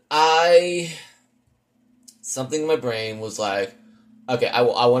 And something in my brain was like, okay, I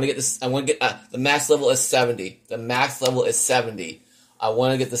want to get this. I want to get the max level is 70. The max level is 70. I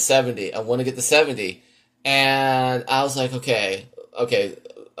want to get the 70. And I was like, okay,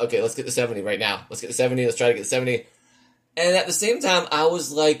 let's get the 70 right now. Let's get the 70. Let's try to get the 70. And at the same time, I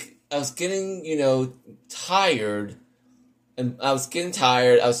was getting, tired. And I was getting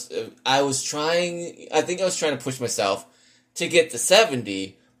tired. I was trying to push myself to get the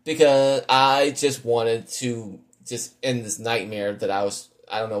 70 because I just wanted to just end this nightmare that I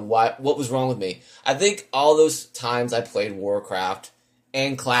don't know what was wrong with me. I think all those times I played Warcraft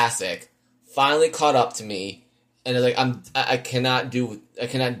and Classic finally caught up to me, and I cannot deal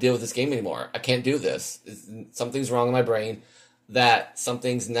with this game anymore. I can't do this. Something's wrong in my brain. That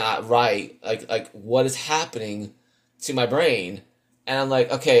something's not right. What is happening to my brain? And I'm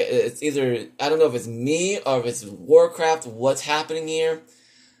like, okay, it's either, I don't know if it's me or if it's Warcraft. What's happening here?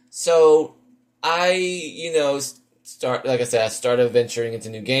 So I started venturing into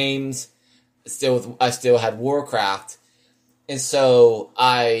new games. I still had Warcraft. And so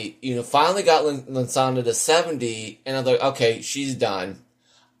I, finally got Lansanda to 70, and I was like, okay, she's done.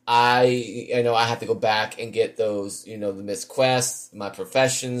 I have to go back and get those, the missed quests, my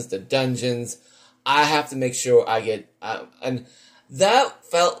professions, the dungeons. I have to make sure I get, and that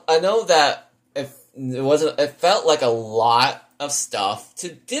felt, I know that it felt like a lot of stuff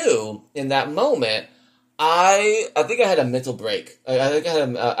to do in that moment. I think I had a mental break. I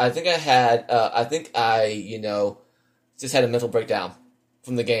just had a mental breakdown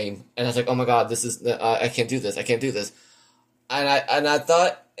from the game, and I was like, "Oh my god, this is I can't do this. And I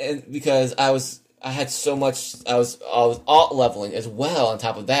thought, because I was alt leveling as well on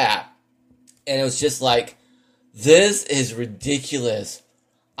top of that, and it was just like, this is ridiculous.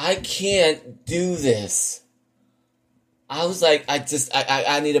 I can't do this. I was like,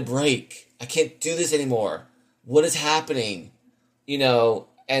 I need a break. I can't do this anymore. What is happening?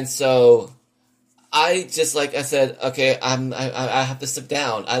 And so I said, okay, I have to step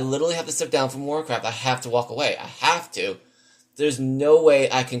down. I literally have to step down from Warcraft. I have to walk away. I have to. There's no way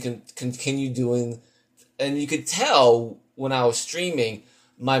I can continue doing, and you could tell when I was streaming,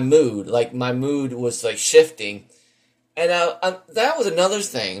 my mood was shifting. And that was another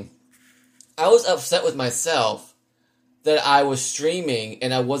thing. I was upset with myself that I was streaming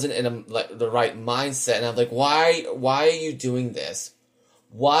and I wasn't in the right mindset. And I'm like, why are you doing this?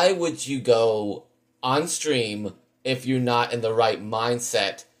 Why would you go on stream if you're not in the right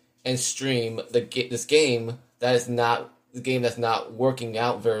mindset and stream this game that is not the game that's not working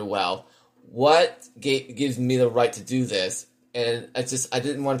out very well? What gives me the right to do this? And I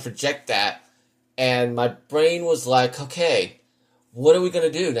didn't want to project that. And my brain was like, okay, what are we going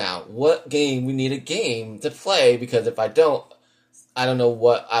to do now? What game? We need a game to play, because if I don't know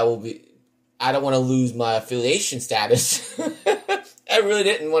what I will be. I don't want to lose my affiliation status. I really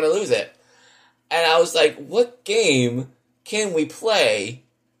didn't want to lose it. And I was like, what game can we play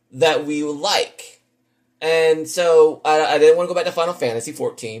that we would like? And so I didn't want to go back to Final Fantasy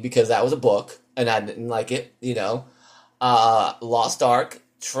XIV because that was a book and I didn't like it, Lost Ark,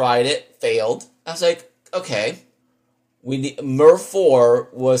 tried it, failed. I was like, okay, Mer 4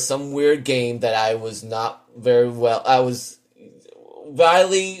 was some weird game that I was not very well, I was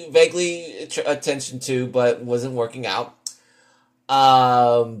vaguely attention to, but wasn't working out.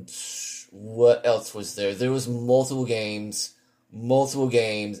 What else was there? There was multiple games. multiple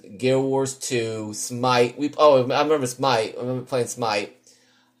games, Guild Wars 2, Smite. I remember Smite. I remember playing Smite.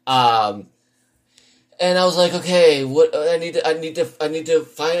 And I was like, okay, what I need to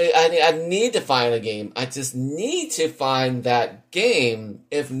find a game. I just need to find that game.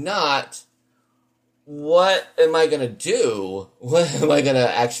 If not, what am I gonna do? What am I gonna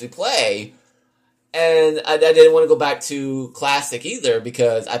actually play? And I didn't want to go back to Classic either,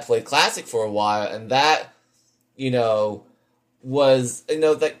 because I played Classic for a while, and that, that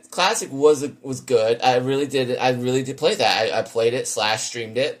Classic was good. I really did play that. I played it /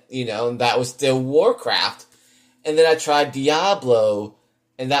 streamed it, and that was still Warcraft. And then I tried Diablo,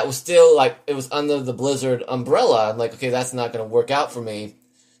 and that was still, it was under the Blizzard umbrella. I'm like, okay, that's not going to work out for me.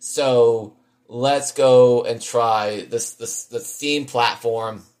 So let's go and try the Steam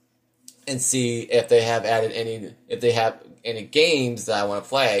platform and see if they have any games that I want to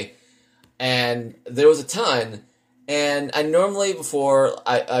play. And there was a ton. And I normally, before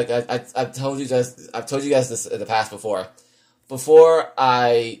I've told you guys this in the past before. Before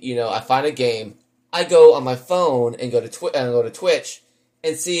I find a game, I go on my phone and go to Twitch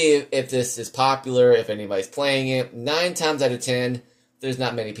and see if this is popular, if anybody's playing it. 9 times out of 10, there's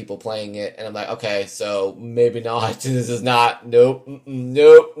not many people playing it, and I'm like, okay, so maybe not. This is not. Nope.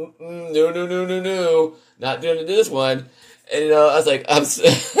 Nope. No. Not doing this one. And I was like, I was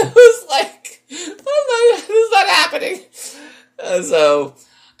like, oh my God, this is not happening.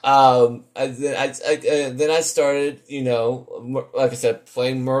 Then I started, like I said,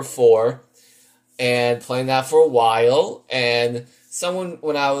 playing Murph 4, and playing that for a while. And someone,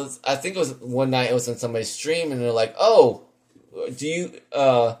 I think it was one night, it was on somebody's stream, and they're like, oh,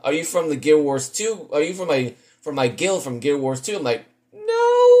 are you from the Guild Wars 2? Are you from my guild from Guild Wars 2? I'm like,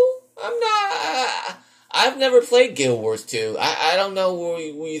 no, I'm not. I've never played Guild Wars 2. I don't know where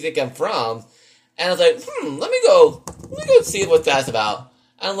you think I'm from. And I was like, let me go see what that's about.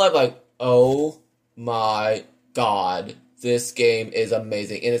 And I'm like, oh my God, this game is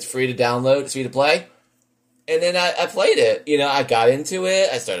amazing. And it's free to download, it's free to play. And then I played it. I got into it,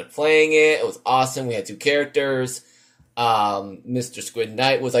 I started playing it, it was awesome. We had 2 characters. Mr. Squid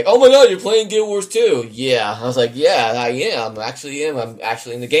Knight was like, oh my God, you're playing Guild Wars 2. Yeah. I was like, yeah, I am. I'm actually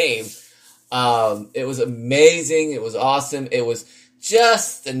in the game. It was amazing. It was awesome. It was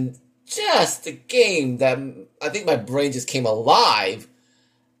just a game that I think my brain just came alive.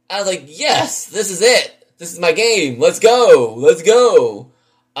 I was like, yes, this is it. This is my game. Let's go.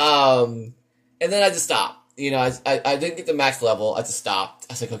 And then I just stopped. I didn't get the max level. I just stopped.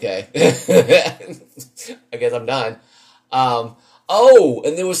 I was like, okay. I guess I'm done. And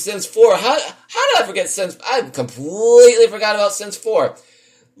there was Sims 4. How did I forget Sims? I completely forgot about Sims 4.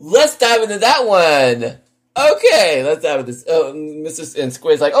 Let's dive into that one. Okay, let's dive into this. Mr.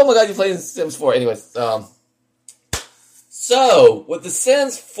 Squid's like, oh my God, you're playing Sims 4. Anyways, so with the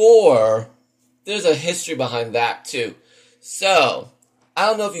Sims 4, there's a history behind that too. So, I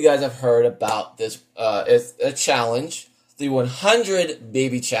don't know if you guys have heard about this. It's a challenge, the 100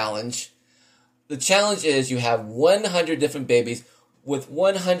 baby challenge. The challenge is you have 100 different babies with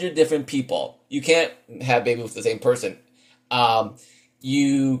 100 different people. You can't have babies with the same person.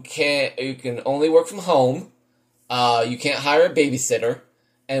 You can only work from home. You can't hire a babysitter.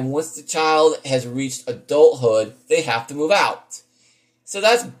 And once the child has reached adulthood, they have to move out. So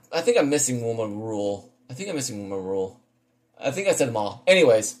I think I'm missing one more rule. I think I said them all.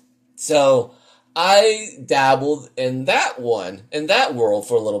 Anyways, so I dabbled in that world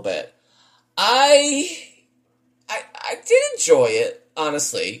for a little bit. I did enjoy it,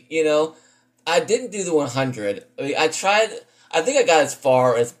 honestly. I didn't do the 100. I mean, I think I got as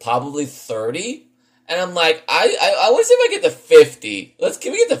far as probably 30. And I'm like, I want to see if I get to 50.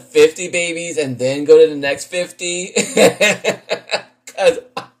 Can we get to 50 babies and then go to the next 50? Because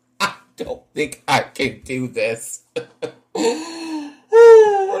I don't think I can do this. I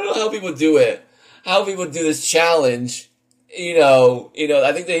don't know how people do it. How people do this challenge.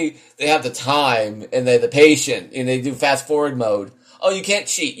 I think they have the time and the patience, and they do fast forward mode. Oh, you can't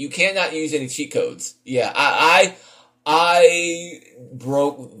cheat. You cannot use any cheat codes. Yeah, I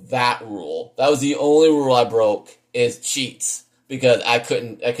broke that rule. That was the only rule I broke, is cheats, because I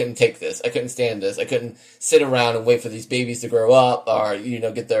couldn't take this. I couldn't stand this. I couldn't sit around and wait for these babies to grow up, or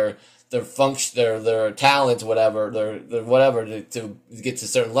get their function, their talents, whatever, their whatever to get to a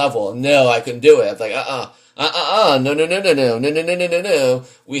certain level. No, I couldn't do it. I was like, no.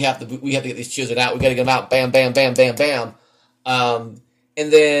 We have to get these children out. We got to get them out. Bam, bam, bam, bam, bam. And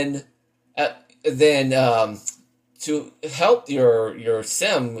then to help your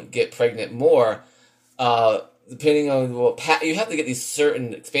sim get pregnant more, depending on you have to get these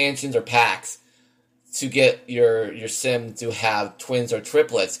certain expansions or packs to get your sim to have twins or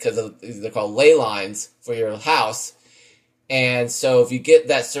triplets, because they're called ley lines for your house. And so if you get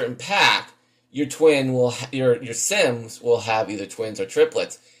that certain pack, your twin will your sims will have either twins or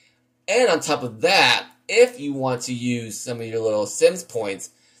triplets. And on top of that, if you want to use some of your little sims points,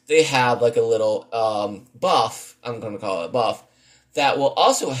 they have like a little buff, I'm going to call it a buff, that will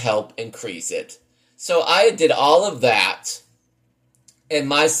also help increase it. So I did all of that, and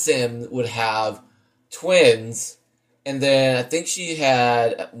my sim would have twins, and then I think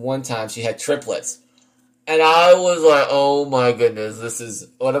at one time she had triplets. And I was like, oh my goodness,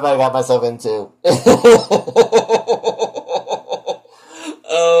 what have I got myself into?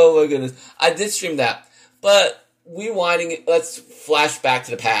 Oh my goodness. I did stream that. But let's flash back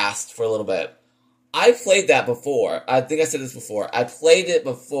to the past for a little bit. I played that before. I think I said this before. I played it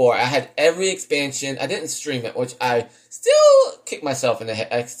before. I had every expansion. I didn't stream it, which I still kick myself in the head.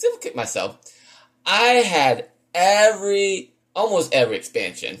 I still kick myself. I had almost every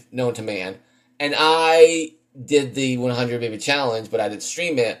expansion known to man. And I did the 100 Baby Challenge, but I didn't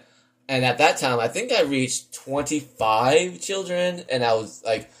stream it. And at that time, I think I reached 25 children. And I was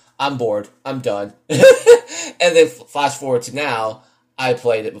like, I'm bored. I'm done. And then flash forward to now, I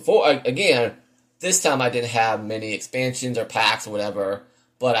played it before. Again, this time I didn't have many expansions or packs or whatever.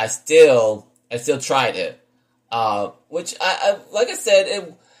 But I still tried it. Which, like I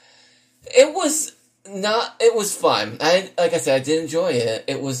said, it was fun. Like I said, I did enjoy it.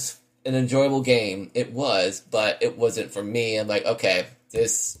 It was an enjoyable game. It was, but it wasn't for me. I'm like, okay,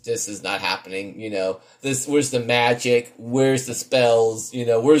 this is not happening, where's the magic, where's the spells,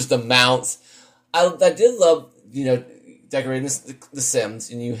 where's the mounts. I did love, decorating the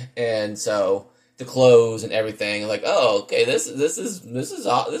Sims, and so the clothes and everything, like, oh, okay, this looks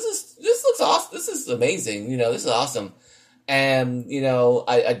awesome, this is amazing, this is awesome. And,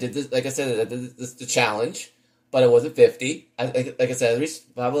 I did this, like I said, I did the challenge, but it wasn't 50. Like I said, I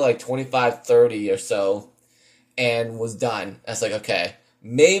reached probably like 25, 30 or so, and was done. I was like, okay,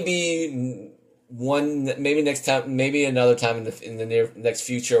 maybe next time, maybe another time in the near next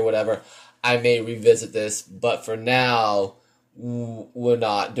future or whatever, I may revisit this. But for now, we're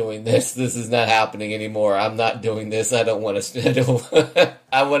not doing this. This is not happening anymore. I'm not doing this. I don't want to.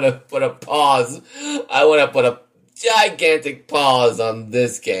 I want to put a pause. I want to put a gigantic pause on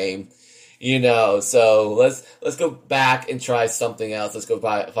this game. So let's go back and try something else. Let's go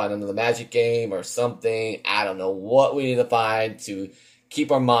find another Magic game or something. I don't know what we need to find to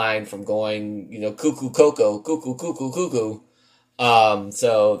keep our mind from going, cuckoo, cuckoo.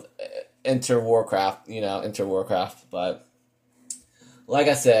 So enter Warcraft, But like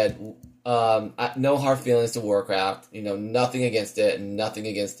I said, no hard feelings to Warcraft. Nothing against it, nothing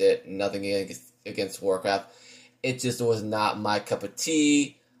against Warcraft. It just was not my cup of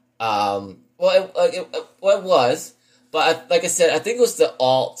tea. It was, but like I said, I think it was the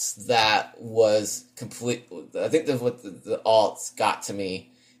alts that was complete. I think that's what the alts got to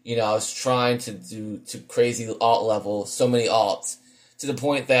me. I was trying to do to crazy alt level, so many alts, to the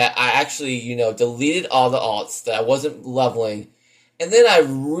point that I actually, deleted all the alts that I wasn't leveling, and then I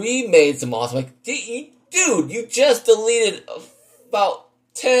remade some alts. I'm like, dude, you just deleted about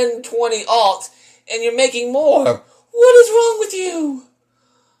 10, 20 alts, and you're making more. What is wrong with you?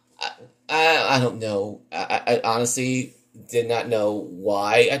 I don't know. I honestly did not know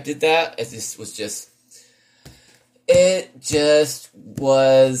why I did that. It just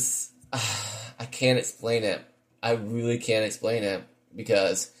was, I can't explain it. I really can't explain it,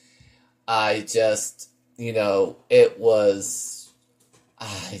 because I just, it was,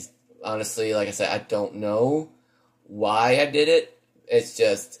 honestly, like I said, I don't know why I did it. It's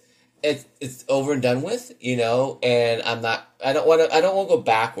just, it's over and done with, and I don't want to go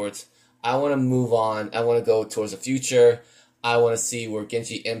backwards. I want to move on. I want to go towards the future. I want to see where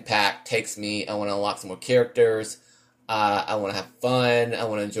Genshin Impact takes me. I want to unlock some more characters. I want to have fun. I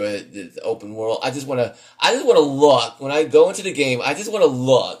want to enjoy the open world. I just want to look. When I go into the game, I just want to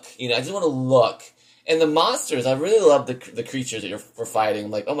look. I just want to look. And the monsters, I really love the creatures that we're fighting.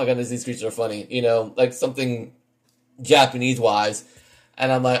 I'm like, oh my goodness, these creatures are funny. Like something Japanese-wise. And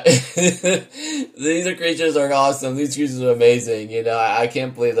I'm like, these creatures are awesome. These creatures are amazing. I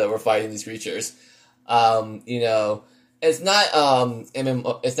can't believe that we're fighting these creatures. It's not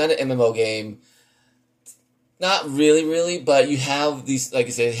it's not an MMO game. Not really, but you have these, like I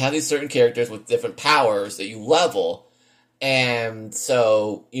said, you have these certain characters with different powers that you level, and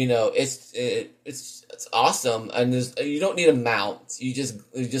so it's awesome. And you don't need a mount. You just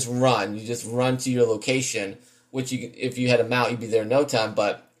run. You just run to your location. Which if you had a mount, you'd be there in no time.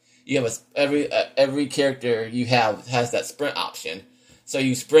 But you have every character you have has that sprint option, so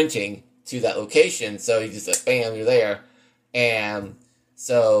you sprinting to that location. So you just like, bam, you're there. And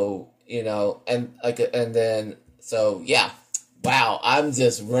so, you know, and then, so yeah. Wow, I'm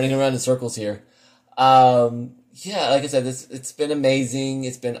just running around in circles here. Yeah, like I said, it's been amazing.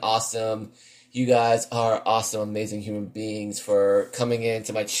 It's been awesome. You guys are awesome, amazing human beings for coming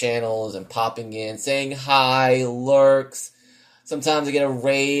into my channels and popping in, saying hi, lurks. Sometimes I get a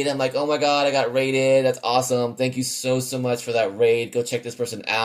raid. I'm like, oh my god, I got raided. That's awesome. Thank you so much for that raid. Go check this person out.